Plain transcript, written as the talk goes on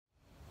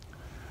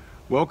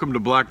Welcome to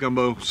Black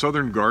Gumbo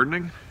Southern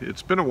Gardening.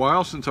 It's been a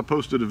while since I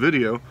posted a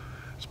video.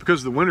 It's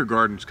because the winter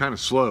garden's kind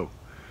of slow.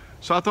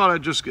 So I thought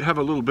I'd just have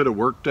a little bit of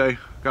work day.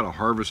 Got to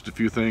harvest a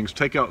few things,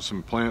 take out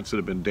some plants that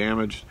have been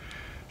damaged,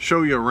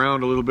 show you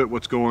around a little bit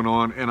what's going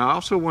on, and I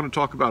also want to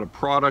talk about a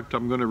product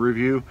I'm going to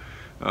review.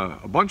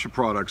 A bunch of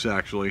products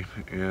actually,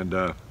 and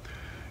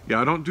yeah,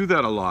 I don't do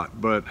that a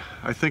lot, but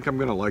I think I'm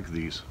going to like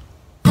these.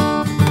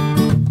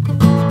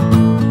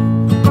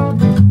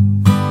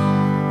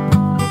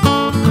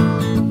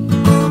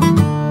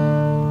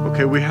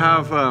 Okay, we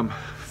have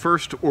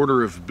first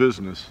order of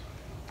business.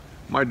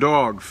 My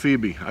dog,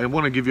 Phoebe. I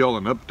want to give you all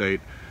an update.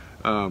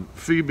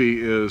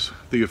 Phoebe is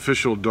the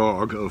official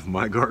dog of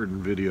my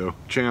garden video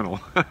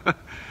channel.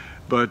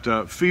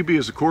 But Phoebe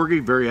is a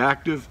corgi, very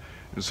active,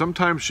 and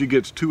sometimes she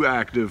gets too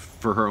active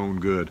for her own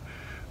good.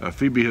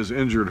 Phoebe has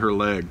injured her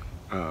leg.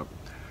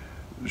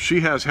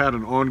 She has had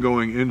an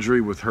ongoing injury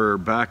with her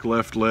back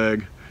left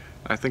leg.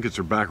 I think it's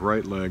her back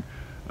right leg.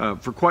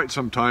 For quite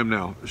some time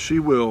now. She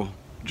will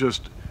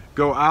just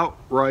go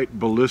outright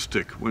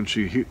ballistic when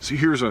she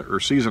hears or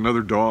sees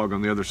another dog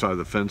on the other side of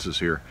the fences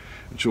here,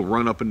 and she'll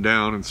run up and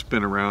down and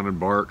spin around and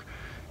bark.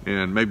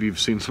 And maybe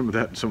you've seen some of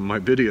that in some of my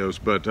videos,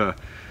 but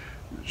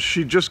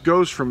she just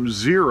goes from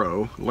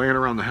zero, laying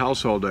around the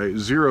house all day,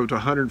 0 to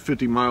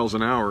 150 miles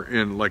an hour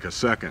in like a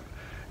second.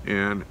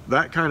 And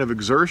that kind of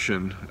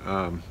exertion,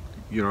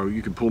 you know,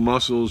 you can pull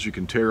muscles, you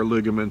can tear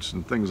ligaments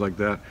and things like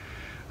that.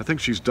 I think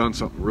she's done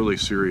something really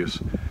serious.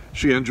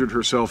 She injured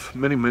herself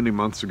many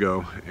months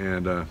ago,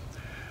 and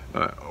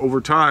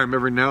over time,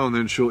 every now and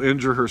then she'll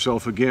injure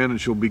herself again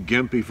and she'll be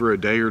gimpy for a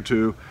day or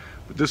two.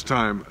 But this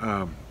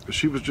time,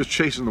 she was just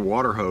chasing the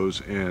water hose,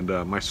 and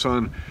my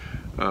son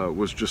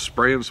was just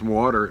spraying some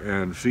water,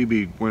 and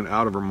Phoebe went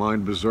out of her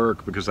mind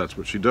berserk, because that's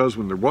what she does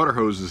when the water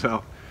hose is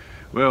out.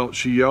 Well,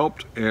 she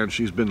yelped, and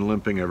she's been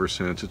limping ever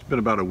since. It's been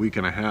about a week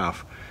and a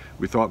half.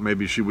 We thought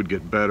maybe she would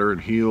get better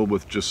and heal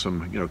with just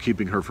some, you know,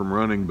 keeping her from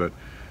running, but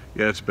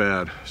yeah, it's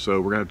bad.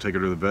 So we're gonna have to take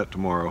her to the vet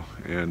tomorrow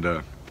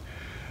and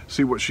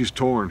see what she's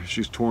torn.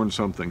 She's torn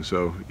something.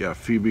 So yeah,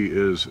 Phoebe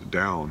is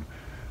down.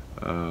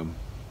 Kind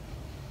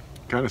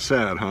of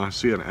sad, huh?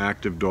 See an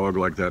active dog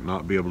like that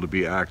not be able to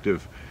be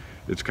active.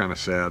 It's kind of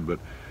sad, but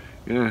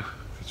yeah,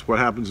 it's what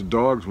happens to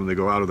dogs when they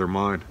go out of their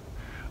mind.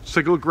 Let's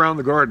take a look around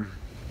the garden.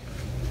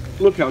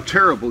 Look how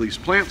terrible these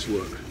plants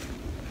look.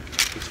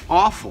 It's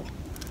awful.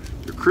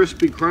 They're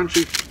crispy,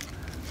 crunchy,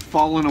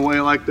 falling away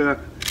like that.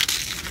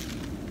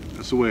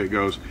 That's the way it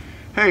goes.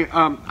 Hey,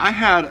 I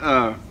had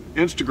an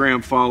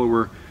Instagram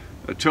follower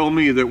tell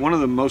me that one of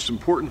the most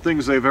important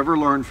things they've ever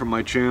learned from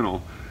my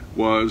channel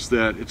was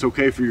that it's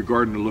okay for your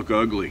garden to look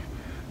ugly.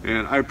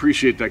 And I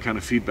appreciate that kind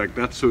of feedback.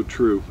 That's so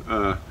true.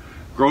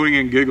 Growing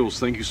in Giggles,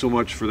 thank you so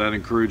much for that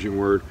encouraging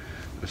word.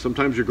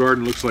 Sometimes your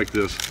garden looks like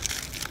this.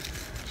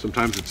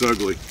 Sometimes it's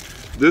ugly.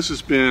 This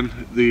has been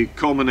the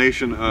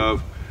culmination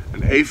of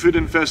an aphid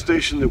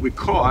infestation that we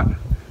caught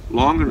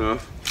long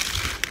enough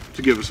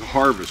to give us a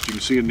harvest. You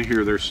can see in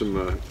here there's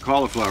some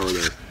cauliflower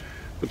there.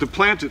 But the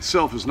plant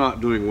itself is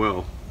not doing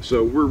well.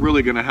 So we're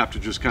really going to have to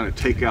just kind of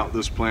take out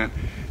this plant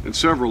and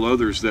several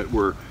others that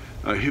were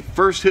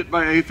first hit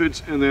by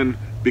aphids, and then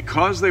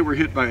because they were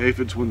hit by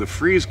aphids when the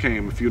freeze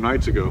came a few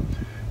nights ago,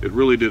 it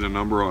really did a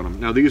number on them.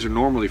 Now these are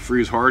normally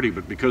freeze hardy,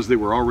 but because they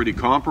were already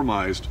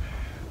compromised,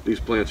 these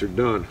plants are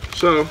done.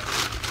 So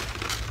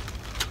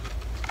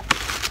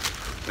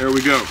there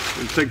we go.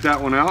 We'll take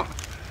that one out.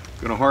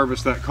 Gonna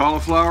harvest that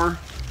cauliflower,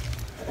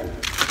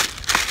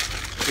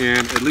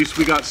 and at least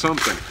we got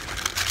something.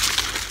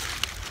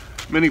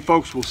 Many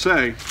folks will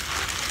say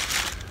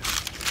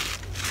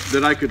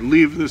that I could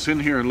leave this in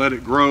here and let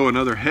it grow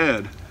another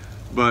head,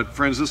 but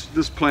friends,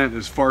 this plant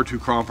is far too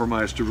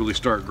compromised to really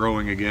start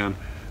growing again.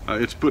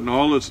 It's putting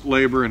all its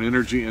labor and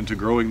energy into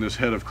growing this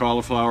head of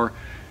cauliflower,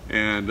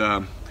 and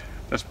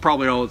that's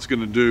probably all it's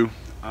going to do.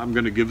 I'm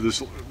going to give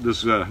this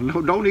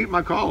no, don't eat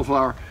my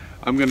cauliflower.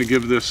 I'm going to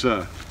give this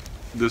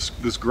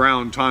this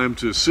ground time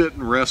to sit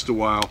and rest a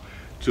while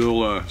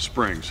till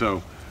spring. So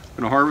I'm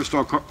going to harvest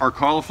our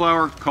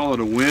cauliflower, call it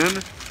a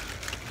win,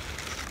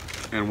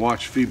 and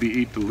watch Phoebe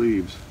eat the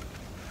leaves.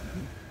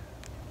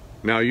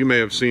 Now you may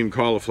have seen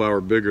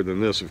cauliflower bigger than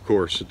this, of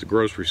course, at the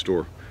grocery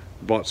store.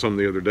 Bought some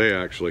the other day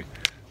actually,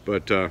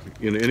 but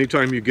you know,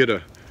 anytime you get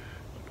a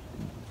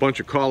bunch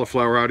of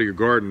cauliflower out of your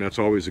garden, that's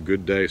always a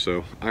good day.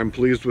 So I'm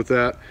pleased with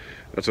that.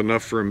 That's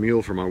enough for a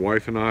meal for my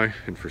wife and I,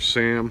 and for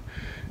Sam.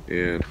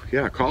 And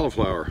yeah,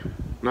 cauliflower,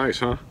 nice,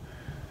 huh?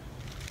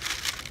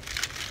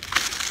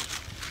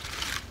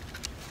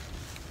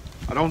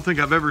 I don't think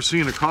I've ever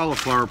seen a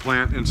cauliflower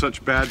plant in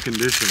such bad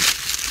condition.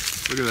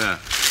 Look at that.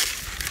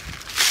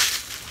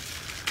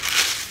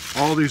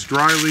 All these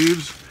dry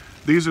leaves,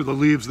 these are the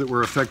leaves that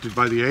were affected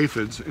by the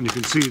aphids, and you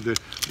can see the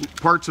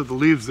parts of the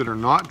leaves that are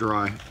not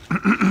dry,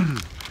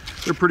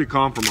 they're pretty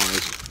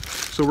compromised.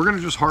 So we're going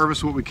to just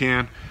harvest what we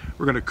can.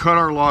 We're going to cut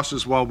our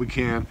losses while we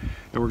can,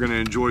 and we're going to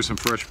enjoy some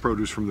fresh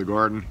produce from the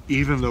garden,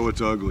 even though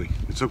it's ugly.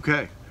 It's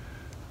okay.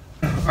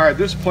 All right,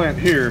 this plant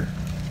here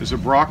is a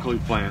broccoli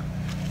plant,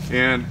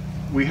 and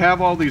we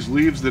have all these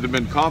leaves that have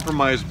been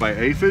compromised by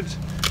aphids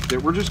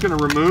that we're just going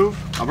to remove.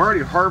 I've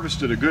already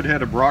harvested a good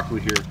head of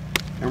broccoli here,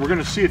 and we're going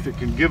to see if it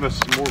can give us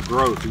some more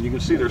growth. And you can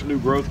see there's new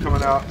growth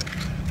coming out.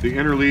 The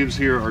inner leaves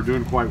here are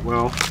doing quite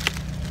well.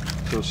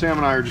 So Sam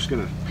and I are just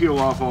going to peel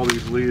off all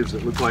these leaves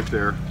that look like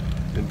they're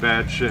in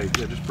bad shape.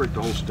 Yeah, just break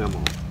the whole stem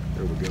off.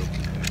 There we go.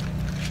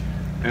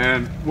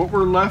 And what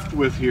we're left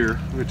with here,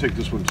 I'm going to take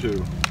this one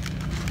too.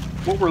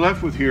 What we're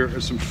left with here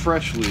is some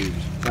fresh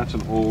leaves. That's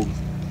an old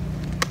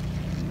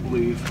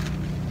leaf.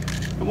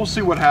 And we'll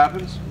see what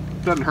happens.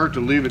 It doesn't hurt to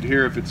leave it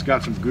here if it's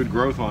got some good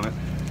growth on it.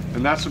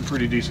 And that's some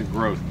pretty decent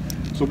growth.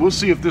 So we'll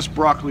see if this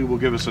broccoli will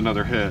give us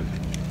another head.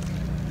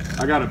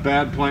 I got a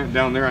bad plant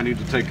down there I need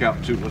to take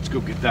out too. Let's go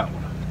get that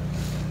one.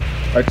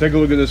 All right, take a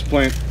look at this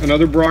plant.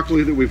 Another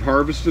broccoli that we've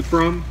harvested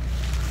from.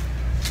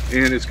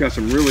 And it's got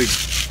some really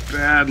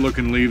bad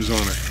looking leaves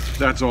on it.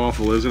 That's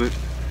awful, isn't it?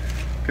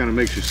 Kind of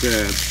makes you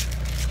sad.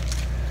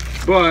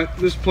 But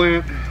this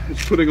plant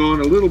is putting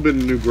on a little bit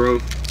of new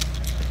growth.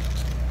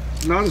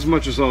 Not as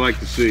much as I like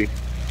to see.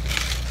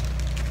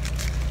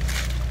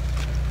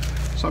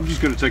 So I'm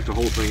just going to take the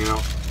whole thing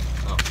out.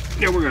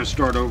 Yeah, we're going to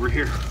start over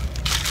here.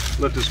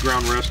 Let this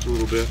ground rest a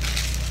little bit.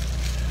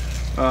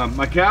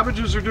 My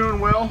cabbages are doing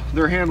well.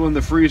 They're handling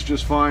the freeze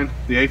just fine.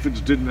 The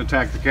aphids didn't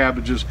attack the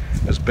cabbages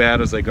as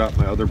bad as they got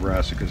my other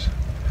brassicas.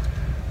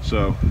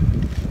 So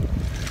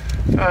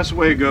that's the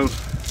way it goes,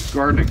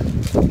 gardening.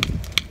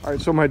 All right,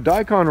 so my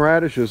daikon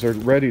radishes are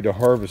ready to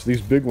harvest,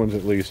 these big ones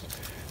at least.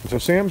 And so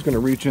Sam's going to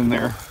reach in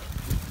there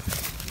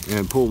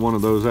and pull one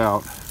of those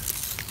out.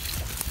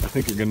 I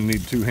think you're going to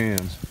need 2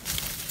 hands.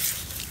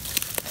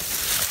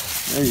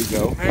 There you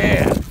go.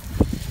 Man,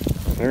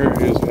 there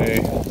is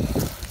a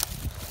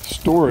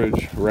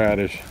storage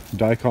radish,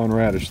 daikon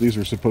radish. These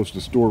are supposed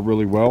to store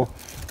really well.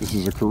 This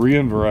is a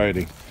Korean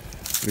variety.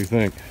 What do you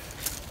think?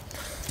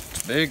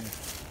 It's big.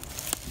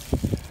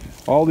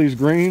 All these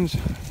greens,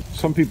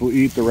 some people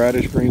eat the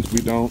radish greens, we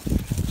don't.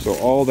 So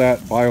all that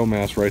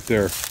biomass right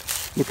there.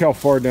 Look how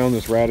far down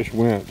this radish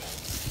went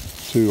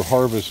to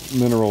harvest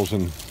minerals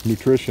and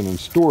nutrition and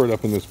store it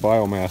up in this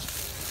biomass.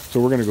 So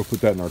we're going to go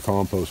put that in our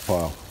compost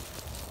pile.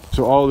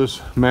 So all this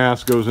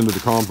mass goes into the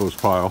compost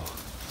pile.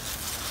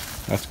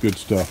 That's good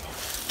stuff.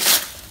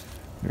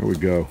 There we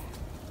go.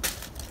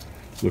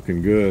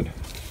 Looking good.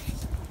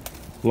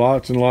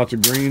 Lots and lots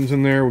of greens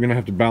in there. We're gonna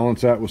have to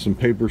balance that with some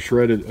paper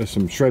shredded,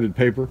 some shredded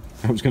paper.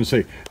 I was gonna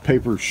say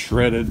paper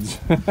shredded.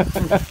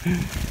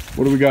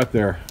 What do we got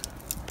there?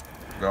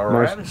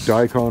 Nice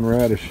daikon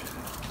radish.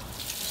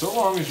 So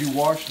long as you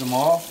wash them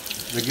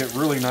off, they get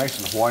really nice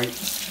and white.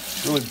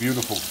 Really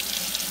beautiful,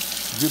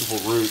 beautiful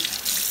root.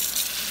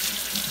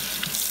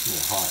 It's a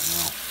little hot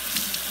now.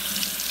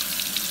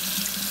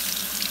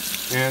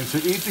 And to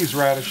eat these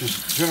radishes,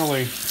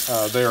 generally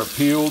they are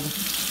peeled.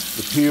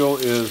 The peel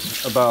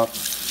is about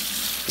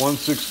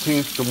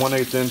 1/16 to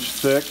 1/8 inch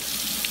thick,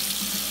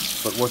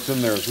 but what's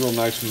in there is real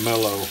nice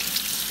mellow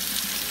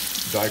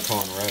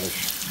daikon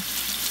radish.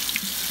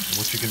 And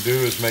what you can do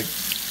is make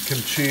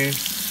kimchi.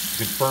 You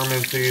can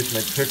ferment these,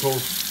 make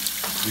pickles.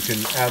 You can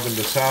add them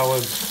to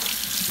salads.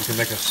 You can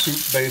make a soup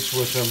base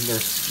with them.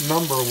 There's a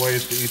number of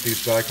ways to eat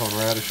these daikon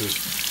radishes,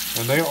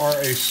 and they are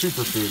a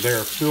superfood. They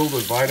are filled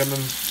with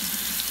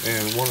vitamins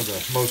and one of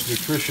the most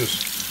nutritious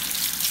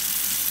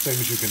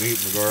things you can eat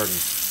in the garden.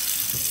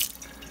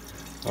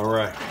 All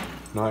right,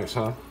 nice,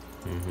 huh?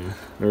 Mm-hmm.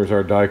 There's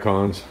our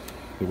daikons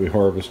that we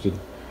harvested.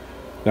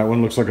 That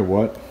one looks like a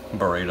what?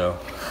 Burrito.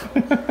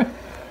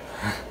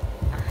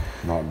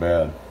 Not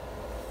bad.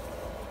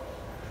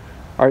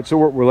 All right, so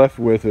what we're left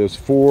with is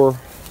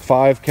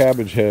 5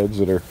 cabbage heads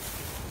that are,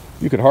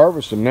 you could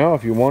harvest them now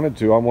if you wanted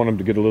to. I want them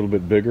to get a little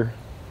bit bigger.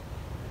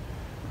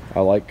 I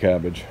like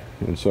cabbage,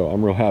 and so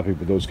I'm real happy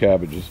with those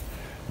cabbages.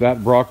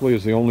 That broccoli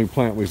is the only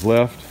plant we've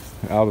left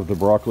out of the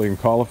broccoli and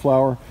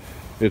cauliflower.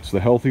 It's the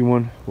healthy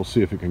one. We'll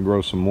see if it can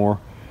grow some more.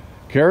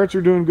 Carrots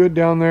are doing good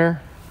down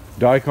there.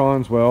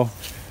 Daikons, well,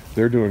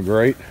 they're doing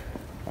great.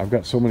 I've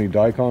got so many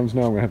daikons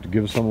now, I'm gonna have to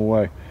give some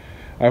away.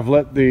 I've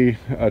let the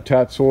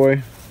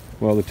tatsoi,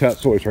 well, the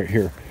tatsoi's right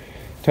here.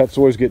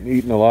 Tatsoi's getting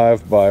eaten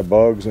alive by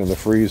bugs, and the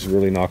freeze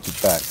really knocks it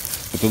back.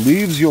 But the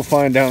leaves you'll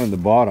find down in the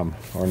bottom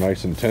are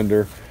nice and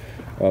tender.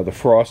 The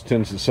frost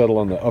tends to settle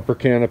on the upper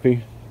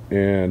canopy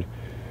and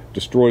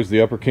destroys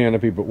the upper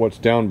canopy, but what's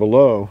down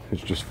below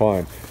is just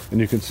fine. And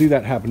you can see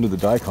that happen to the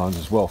daikons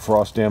as well.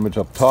 Frost damage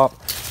up top,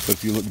 but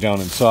if you look down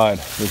inside,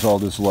 there's all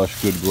this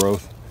lush, good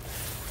growth,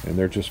 and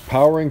they're just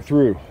powering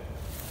through.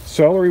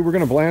 Celery, we're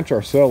going to blanch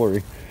our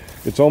celery.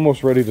 It's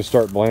almost ready to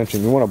start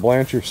blanching. You want to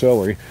blanch your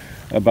celery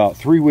about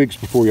 3 weeks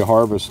before you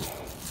harvest.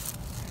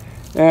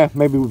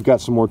 Maybe we've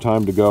got some more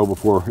time to go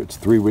before it's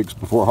 3 weeks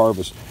before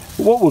harvest.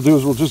 But what we'll do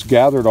is we'll just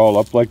gather it all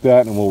up like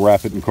that, and we'll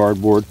wrap it in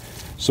cardboard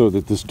so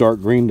that this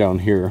dark green down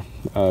here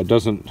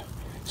doesn't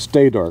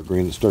stay dark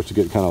green. It starts to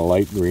get kind of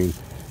light green.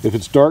 If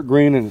it's dark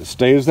green and it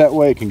stays that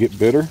way, it can get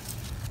bitter.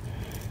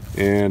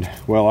 And,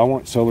 well, I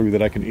want celery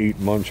that I can eat,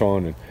 munch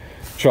on, and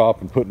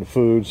chop and put in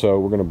food, so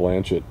we're going to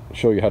blanch it. I'll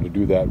show you how to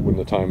do that when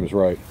the time is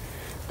right.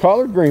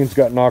 Collard greens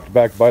got knocked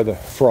back by the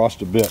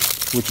frost a bit.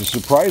 which is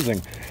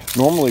surprising.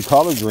 Normally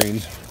collard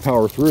greens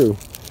power through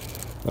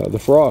the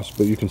frost,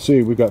 but you can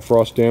see we've got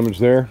frost damage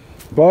there.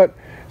 But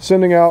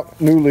sending out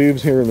new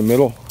leaves here in the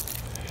middle,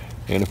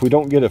 and if we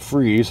don't get a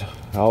freeze,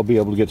 I'll be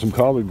able to get some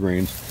collard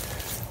greens.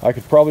 I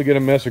could probably get a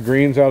mess of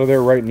greens out of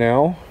there right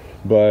now,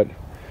 but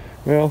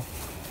well,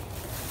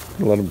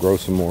 let them grow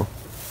some more.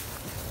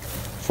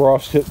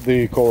 Frost hit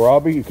the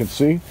kohlrabi, you can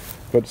see,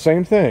 but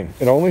same thing.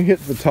 It only hit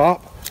the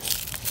top,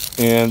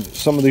 and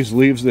some of these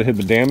leaves that had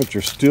been damaged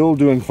are still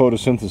doing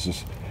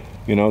photosynthesis.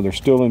 You know, they're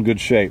still in good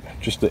shape.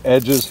 Just the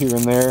edges here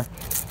and there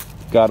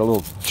got a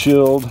little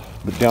chilled,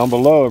 but down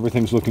below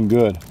everything's looking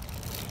good.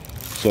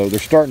 So they're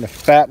starting to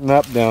fatten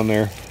up down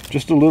there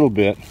just a little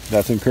bit.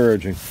 That's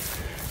encouraging.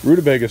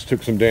 Rutabagas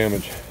took some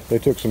damage. They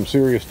took some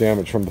serious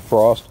damage from the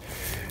frost,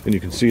 and you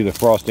can see the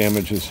frost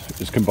damage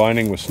is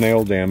combining with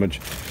snail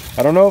damage.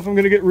 I don't know if I'm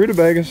going to get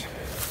rutabagas.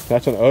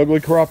 That's an ugly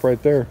crop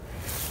right there.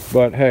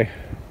 But hey,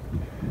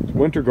 it's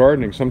winter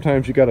gardening.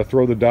 Sometimes you got to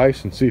throw the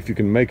dice and see if you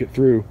can make it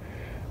through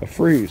a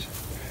freeze.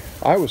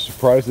 I was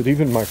surprised that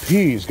even my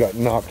peas got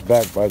knocked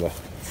back by the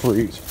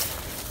freeze.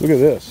 Look at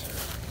this.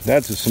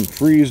 That's some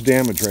freeze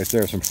damage right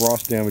there, some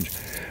frost damage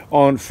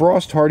on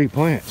frost hardy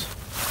plants.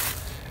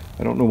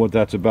 I don't know what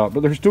that's about,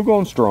 but they're still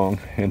going strong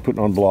and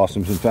putting on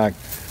blossoms. In fact,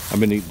 I've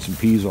been eating some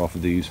peas off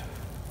of these.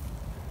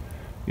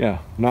 Yeah,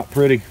 not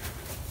pretty,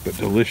 but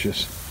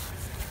delicious.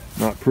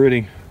 Not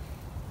pretty,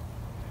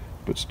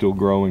 but still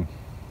growing.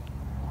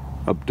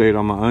 Update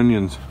on my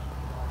onions.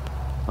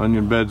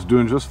 Onion bed's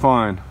doing just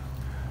fine.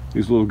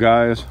 These little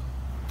guys,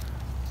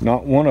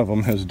 not one of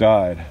them has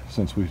died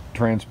since we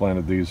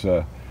transplanted these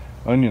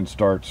onion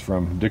starts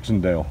from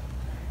Dixondale.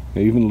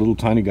 Even little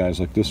tiny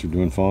guys like this are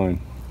doing fine.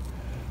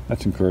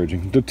 That's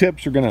encouraging. The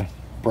tips are gonna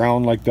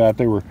brown like that.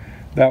 They were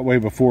that way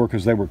before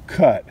because they were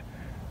cut.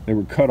 They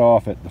were cut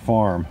off at the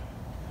farm.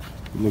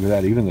 Look at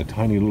that, even the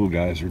tiny little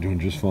guys are doing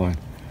just fine.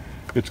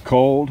 It's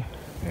cold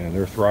and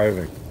they're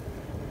thriving.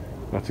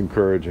 That's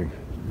encouraging.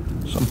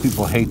 Some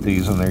people hate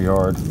these in their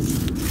yard,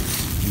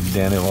 these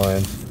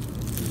dandelions.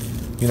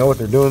 You know what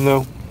they're doing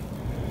though?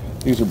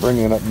 These are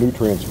bringing up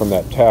nutrients from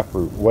that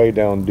taproot way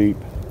down deep.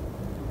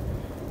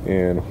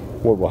 And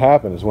what will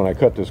happen is when I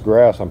cut this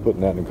grass, I'm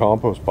putting that in a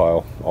compost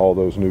pile. All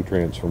those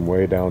nutrients from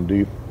way down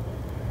deep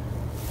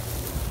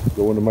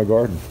go into my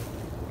garden.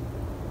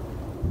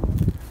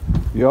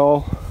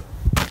 Y'all,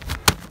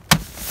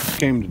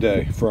 came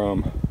today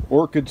from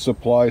Orchid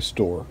Supply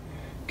Store.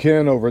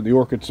 Ken over at the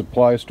Orchid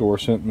Supply Store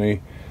sent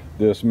me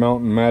this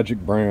Mountain Magic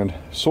brand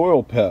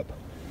soil pep.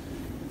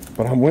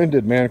 But I'm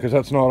winded, man, because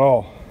that's not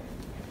all.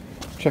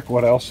 Check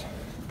what else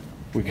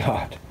we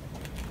got.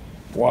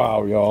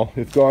 Wow, y'all.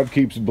 If God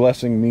keeps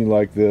blessing me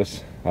like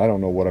this, I don't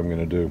know what I'm going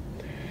to do.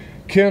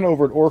 Ken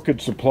over at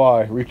Orchid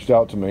Supply reached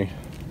out to me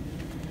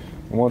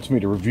and wants me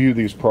to review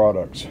these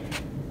products.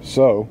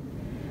 So,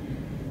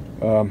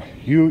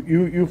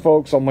 you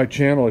folks on my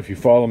channel, if you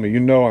follow me, you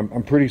know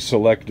I'm pretty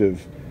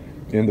selective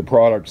in the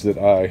products that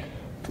I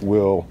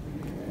will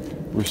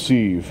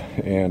receive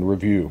and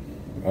review.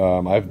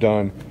 I've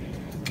done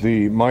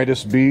the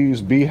Midas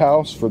Bees bee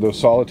house for those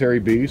solitary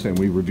bees, and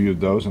we reviewed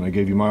those, and I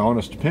gave you my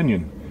honest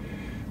opinion.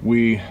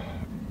 We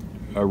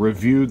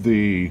reviewed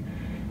the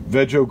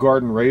Veggie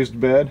Garden raised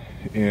bed,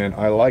 and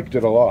I liked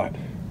it a lot.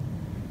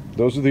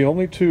 Those are the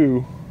only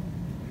two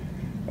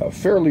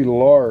fairly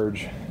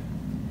large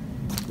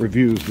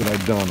reviews that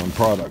I've done on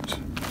products.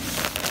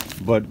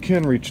 But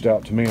Ken reached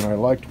out to me and I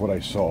liked what I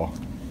saw.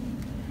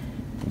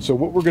 And so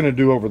what we're going to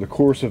do over the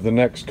course of the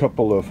next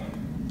couple of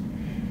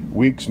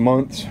weeks,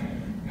 months,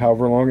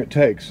 however long it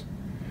takes,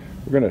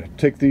 we're going to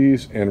take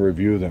these and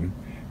review them.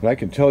 And I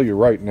can tell you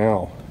right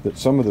now that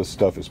some of this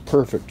stuff is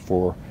perfect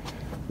for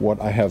what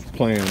I have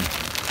planned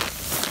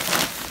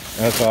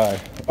as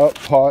I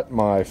up-pot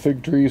my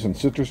fig trees and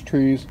citrus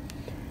trees,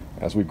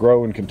 as we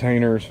grow in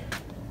containers,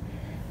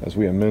 as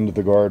we amend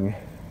the garden.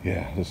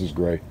 Yeah, this is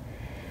great.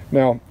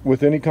 Now,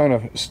 with any kind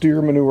of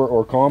steer manure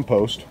or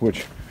compost,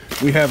 which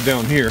we have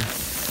down here,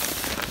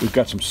 we've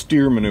got some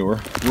steer manure.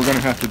 We're going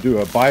to have to do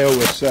a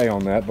bioassay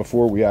on that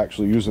before we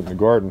actually use it in the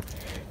garden,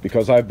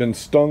 because I've been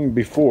stung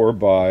before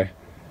by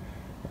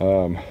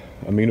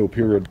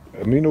aminopyralid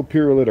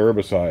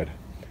herbicide.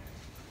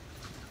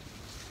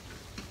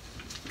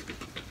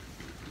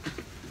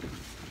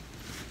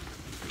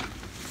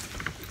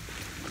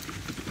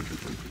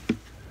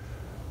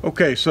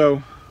 Okay,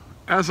 so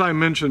as I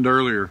mentioned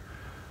earlier,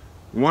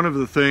 one of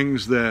the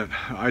things that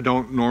I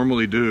don't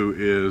normally do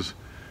is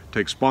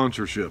take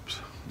sponsorships.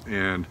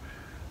 And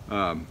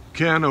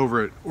Ken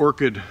over at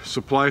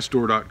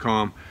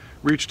orchidsupply.com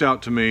reached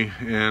out to me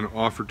and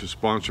offered to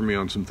sponsor me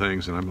on some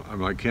things, and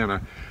I'm like, Ken,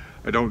 I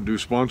don't do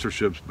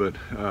sponsorships, but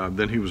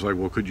then he was like,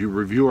 well, could you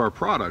review our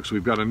products?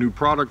 We've got a new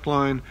product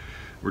line.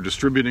 We're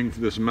distributing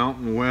this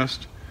Mountain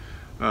West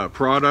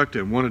product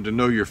and wanted to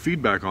know your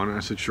feedback on it. I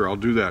said, sure, I'll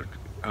do that.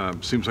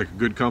 Seems like a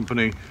good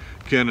company.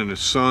 Ken and his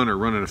son are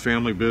running a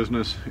family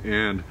business,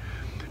 and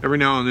every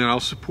now and then I'll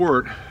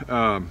support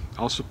a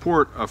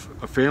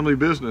family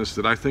business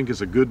that I think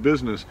is a good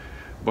business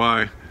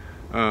by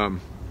you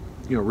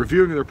know,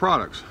 reviewing their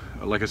products.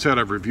 like I said,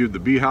 I've reviewed the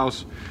bee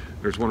house.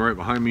 There's one right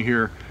behind me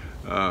here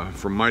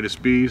from Midas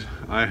Bees.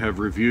 I have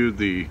reviewed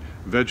the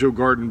Veggie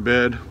Garden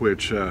bed,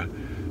 which,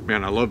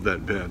 man, I love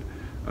that bed.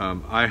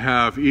 I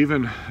have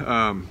even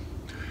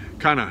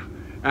kind of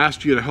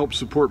asked you to help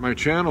support my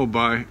channel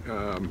by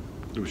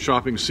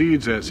shopping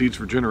seeds at Seeds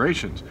for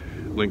Generations.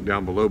 Link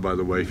down below, by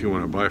the way. If you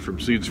want to buy from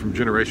Seeds from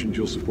Generations,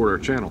 you'll support our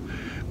channel.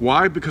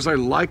 Why? Because I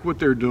like what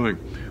they're doing.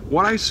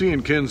 What I see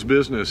in Ken's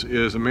business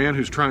is a man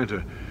who's trying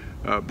to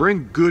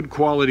bring good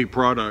quality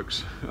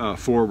products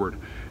forward.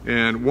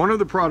 And one of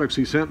the products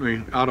he sent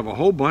me out of a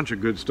whole bunch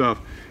of good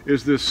stuff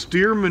is this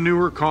steer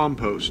manure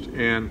compost.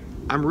 And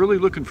I'm really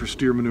looking for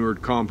steer manure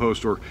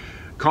compost or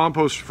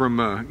compost from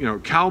you know,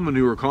 cow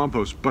manure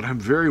compost, but I'm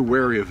very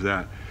wary of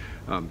that.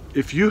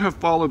 If you have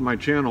followed my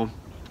channel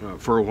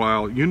for a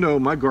while, you know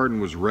my garden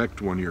was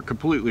wrecked one year,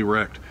 completely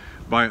wrecked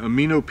by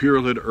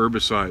aminopyralid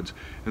herbicides,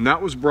 and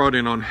that was brought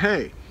in on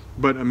hay.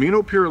 But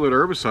aminopyralid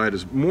herbicide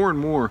is more and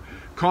more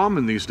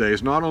common these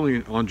days, not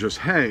only on just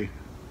hay,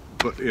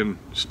 but in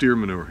steer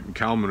manure and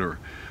cow manure.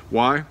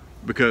 Why?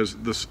 Because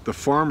the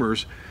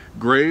farmers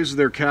graze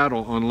their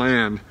cattle on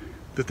land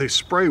that they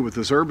spray with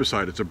this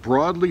herbicide. It's a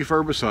broadleaf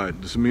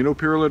herbicide, this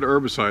aminopyralid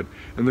herbicide,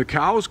 and the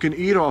cows can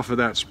eat off of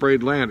that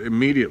sprayed land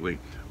immediately.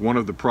 One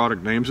of the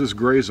product names is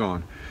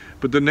Grazon.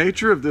 But the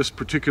nature of this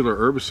particular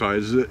herbicide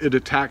is that it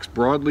attacks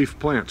broadleaf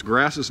plants.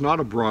 Grass is not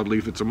a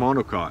broadleaf, it's a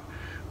monocot,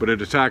 but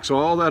it attacks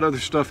all that other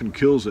stuff and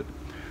kills it.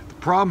 The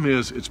problem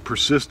is it's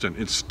persistent.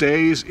 It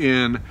stays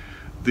in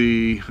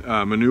the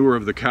manure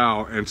of the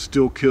cow and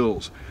still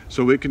kills.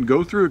 So it can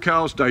go through a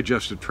cow's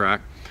digestive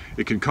tract,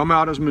 it can come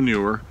out as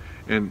manure,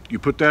 and you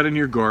put that in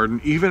your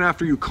garden. Even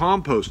after you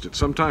compost it,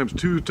 sometimes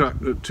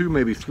two,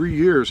 maybe 3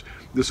 years,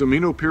 this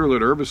aminopyralid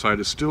herbicide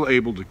is still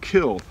able to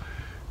kill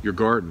your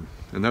garden.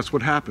 And that's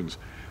what happens.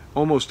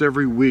 Almost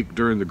every week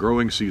during the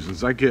growing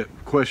seasons, I get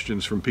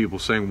questions from people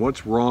saying,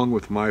 what's wrong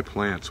with my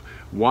plants?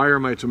 Why are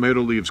my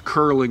tomato leaves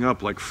curling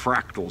up like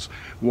fractals?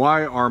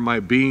 Why are my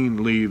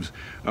bean leaves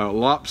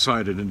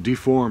lopsided and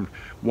deformed?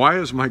 Why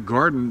is my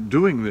garden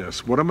doing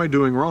this? What am I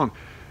doing wrong?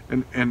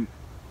 And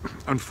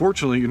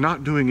unfortunately, you're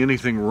not doing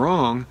anything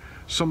wrong.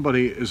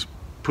 Somebody has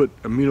put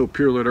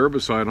aminopyralid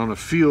herbicide on a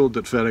field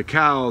that fed a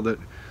cow that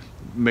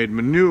made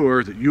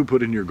manure that you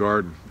put in your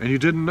garden, and you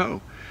didn't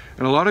know.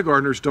 And a lot of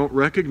gardeners don't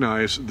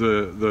recognize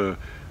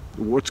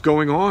what's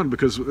going on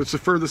because it's the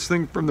furthest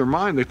thing from their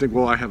mind. They think,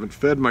 well, I haven't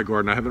fed my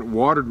garden, I haven't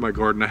watered my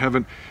garden, I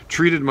haven't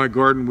treated my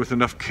garden with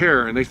enough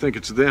care, and they think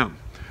it's them,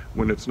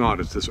 when it's not.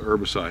 It's this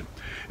herbicide.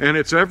 And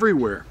it's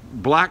everywhere.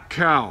 Black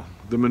cow,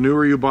 the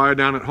manure you buy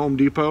down at Home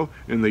Depot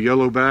in the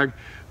yellow bag,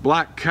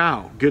 Black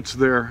Cow gets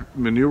their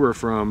manure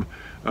from,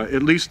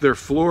 at least their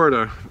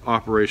Florida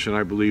operation,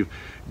 I believe,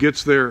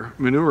 gets their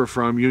manure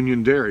from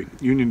Union Dairy.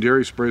 Union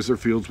Dairy sprays their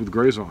fields with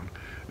Grazon,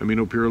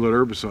 aminopyralid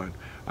herbicide.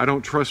 I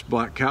don't trust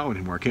Black Cow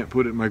anymore. I can't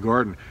put it in my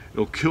garden.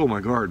 It'll kill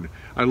my garden.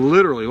 I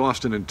literally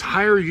lost an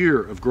entire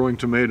year of growing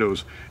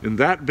tomatoes in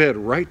that bed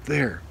right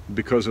there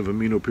because of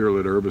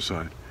aminopyralid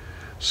herbicide.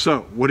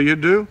 So, what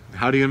do?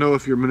 How do you know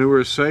if your manure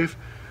is safe?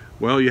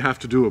 Well, you have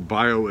to do a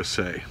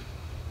bioassay.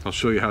 I'll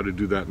show you how to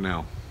do that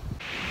now.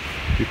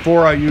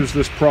 Before I use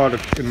this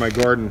product in my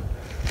garden,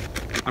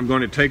 I'm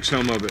going to take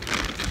some of it.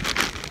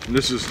 And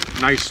this is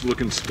nice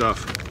looking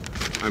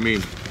stuff. I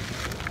mean,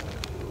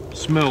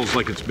 smells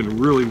like it's been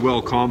really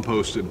well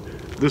composted.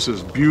 This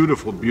is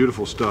beautiful,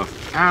 beautiful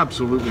stuff.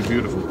 Absolutely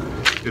beautiful.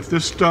 If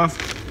this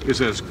stuff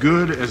is as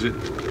good as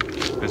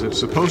it's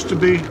supposed to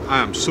be, I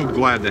am so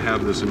glad to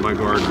have this in my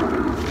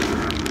garden.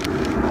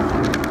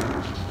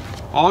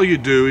 All you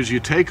do is you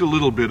take a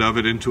little bit of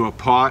it into a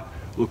pot,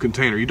 little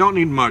container. You don't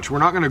need much. We're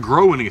not going to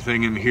grow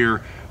anything in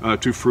here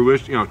to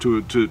fruition,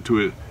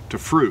 to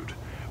fruit.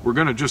 We're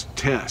going to just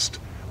test.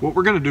 What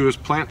we're going to do is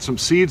plant some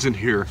seeds in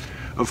here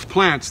of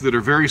plants that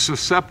are very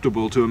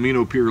susceptible to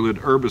aminopyralid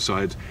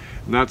herbicides,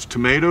 and that's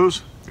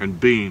tomatoes and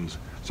beans.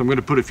 So I'm going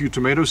to put a few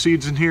tomato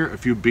seeds in here, a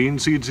few bean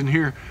seeds in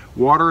here,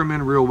 water them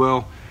in real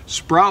well,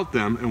 sprout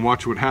them, and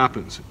watch what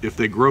happens. If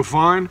they grow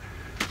fine,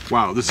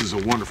 wow, this is a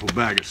wonderful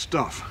bag of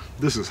stuff.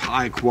 This is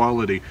high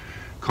quality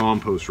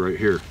compost right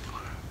here.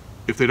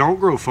 If they don't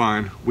grow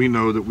fine, we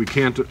know that we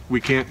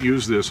can't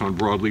use this on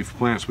broadleaf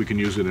plants. We can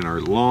use it in our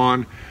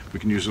lawn, we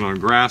can use it on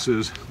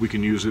grasses, we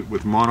can use it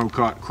with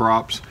monocot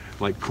crops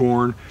like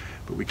corn,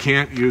 but we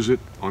can't use it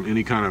on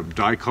any kind of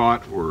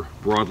dicot or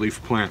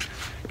broadleaf plant.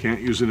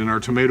 Can't use it in our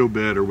tomato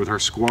bed or with our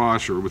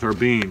squash or with our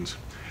beans.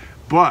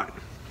 But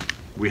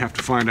we have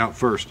to find out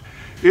first.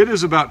 It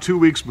is about 2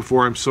 weeks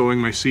before I'm sowing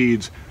my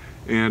seeds,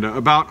 and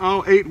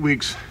about 8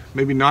 weeks,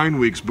 maybe 9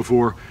 weeks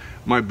before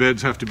my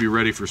beds have to be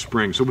ready for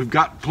spring. So we've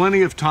got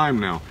plenty of time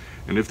now,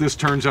 and if this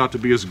turns out to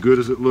be as good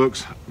as it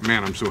looks,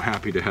 man, I'm so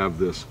happy to have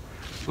this.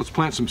 Let's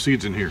plant some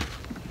seeds in here.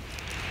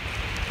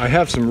 I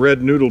have some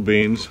red noodle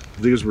beans.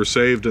 These were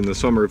saved in the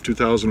summer of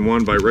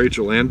 2001 by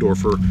Rachel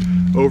Andorfer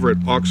over at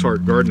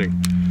Oxheart Gardening,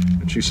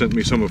 and she sent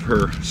me some of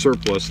her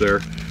surplus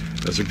there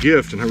as a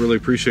gift, and I really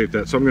appreciate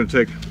that. So I'm going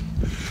to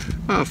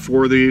take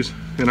 4 of these,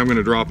 and I'm going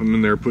to drop them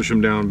in there, push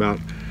them down about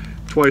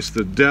twice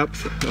the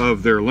depth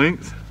of their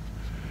length,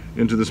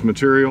 into this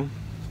material.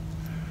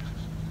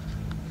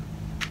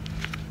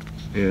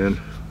 And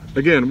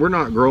again, we're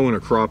not growing a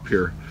crop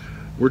here.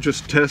 We're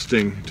just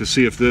testing to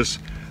see if this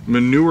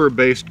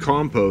manure-based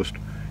compost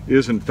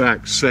is in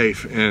fact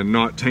safe and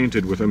not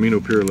tainted with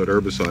aminopyralid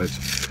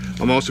herbicides.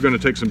 I'm also going to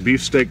take some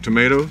beefsteak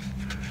tomato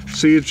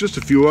seeds, just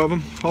a few of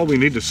them. All we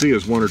need to see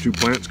is 1 or 2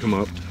 plants come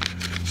up.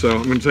 So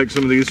I'm going to take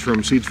some of these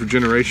from Seeds for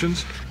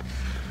Generations.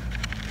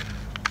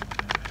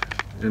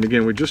 And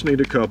again, we just need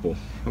a couple.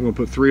 I'm going to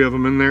put 3 of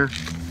them in there.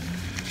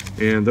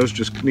 And those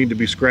just need to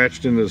be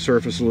scratched into the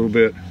surface a little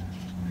bit.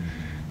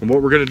 And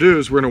what we're going to do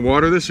is we're going to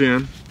water this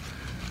in.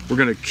 We're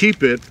going to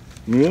keep it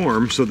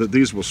warm so that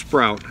these will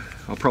sprout.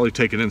 I'll probably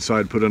take it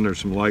inside, put under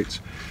some lights.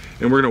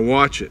 And we're going to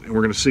watch it, and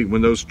we're going to see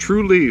when those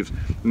true leaves,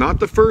 not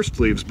the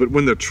first leaves, but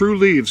when the true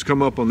leaves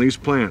come up on these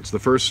plants, the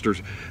first,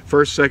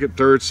 second,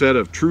 third set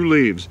of true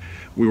leaves,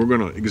 we were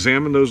going to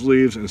examine those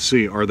leaves and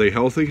see, are they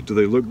healthy? Do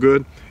they look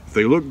good? If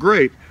they look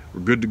great,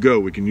 we're good to go.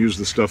 We can use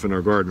the stuff in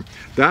our garden.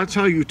 That's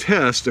how you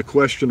test a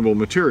questionable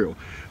material.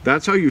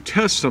 That's how you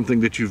test something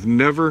that you've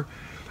never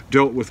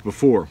dealt with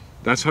before.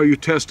 That's how you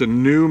test a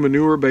new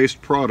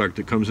manure-based product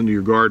that comes into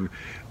your garden.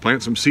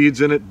 Plant some seeds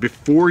in it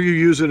before you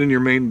use it in your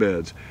main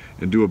beds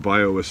and do a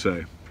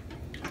bioassay.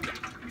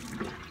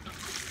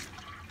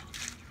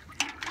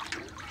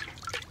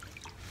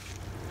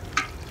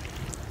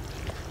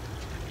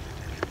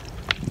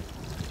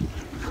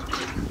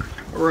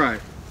 All right.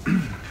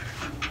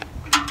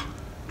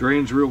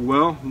 Drains real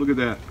well. Look at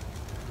that.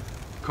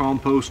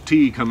 Compost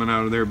tea coming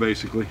out of there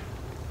basically.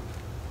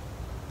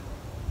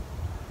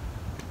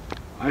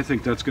 I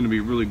think that's going to be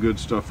really good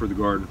stuff for the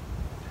garden.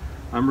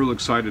 I'm real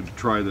excited to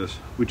try this.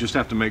 We just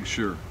have to make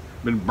sure.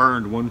 Been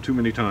burned one too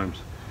many times.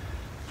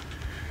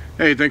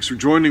 Hey, thanks for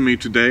joining me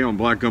today on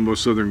Black Gumbo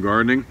Southern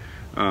Gardening.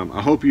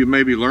 I hope you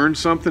maybe learned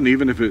something,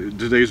 even if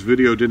today's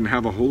video didn't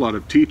have a whole lot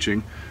of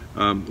teaching.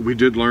 We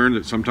did learn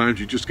that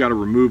sometimes you just got to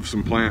remove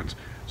some plants.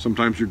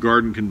 Sometimes your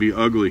garden can be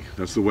ugly.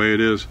 That's the way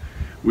it is.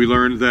 We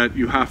learned that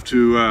you have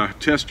to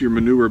test your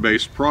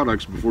manure-based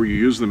products before you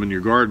use them in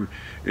your garden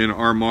in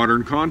our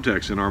modern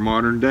context, in our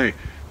modern day.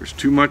 There's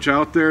too much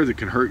out there that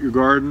can hurt your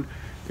garden,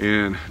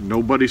 and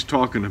nobody's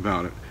talking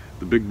about it.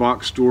 The big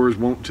box stores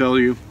won't tell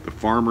you. The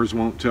farmers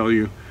won't tell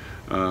you.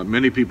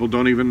 Many people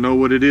don't even know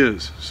what it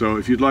is. So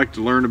if you'd like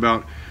to learn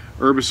about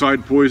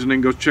herbicide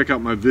poisoning, go check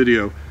out my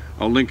video.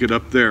 I'll link it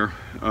up there,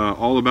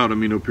 all about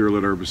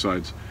aminopyralid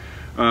herbicides.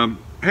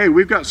 Hey,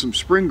 we've got some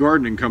spring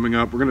gardening coming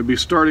up. We're going to be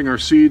starting our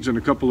seeds in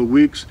a couple of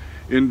weeks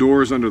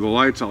indoors under the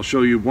lights. I'll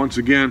show you once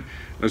again,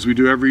 as we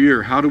do every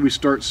year, how do we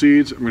start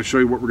seeds. I'm going to show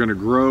you what we're going to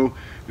grow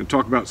and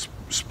talk about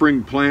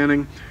spring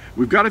planting.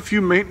 We've got a few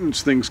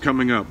maintenance things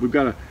coming up. We've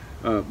got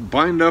to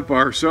bind up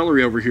our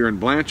celery over here and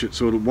blanch it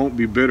so it won't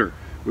be bitter.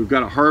 We've got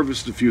to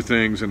harvest a few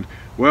things, and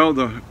well,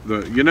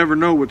 you never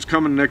know what's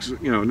coming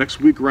next. Next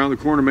week around the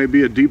corner may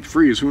be a deep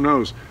freeze. Who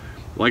knows?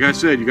 Like I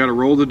said, you got to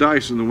roll the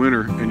dice in the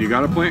winter, and you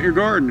got to plant your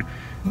garden.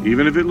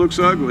 Even if it looks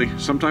ugly,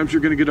 sometimes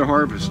you're going to get a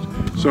harvest.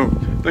 So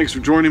thanks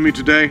for joining me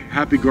today.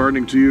 Happy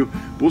gardening to you.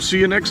 We'll see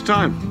you next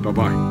time.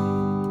 Bye-bye.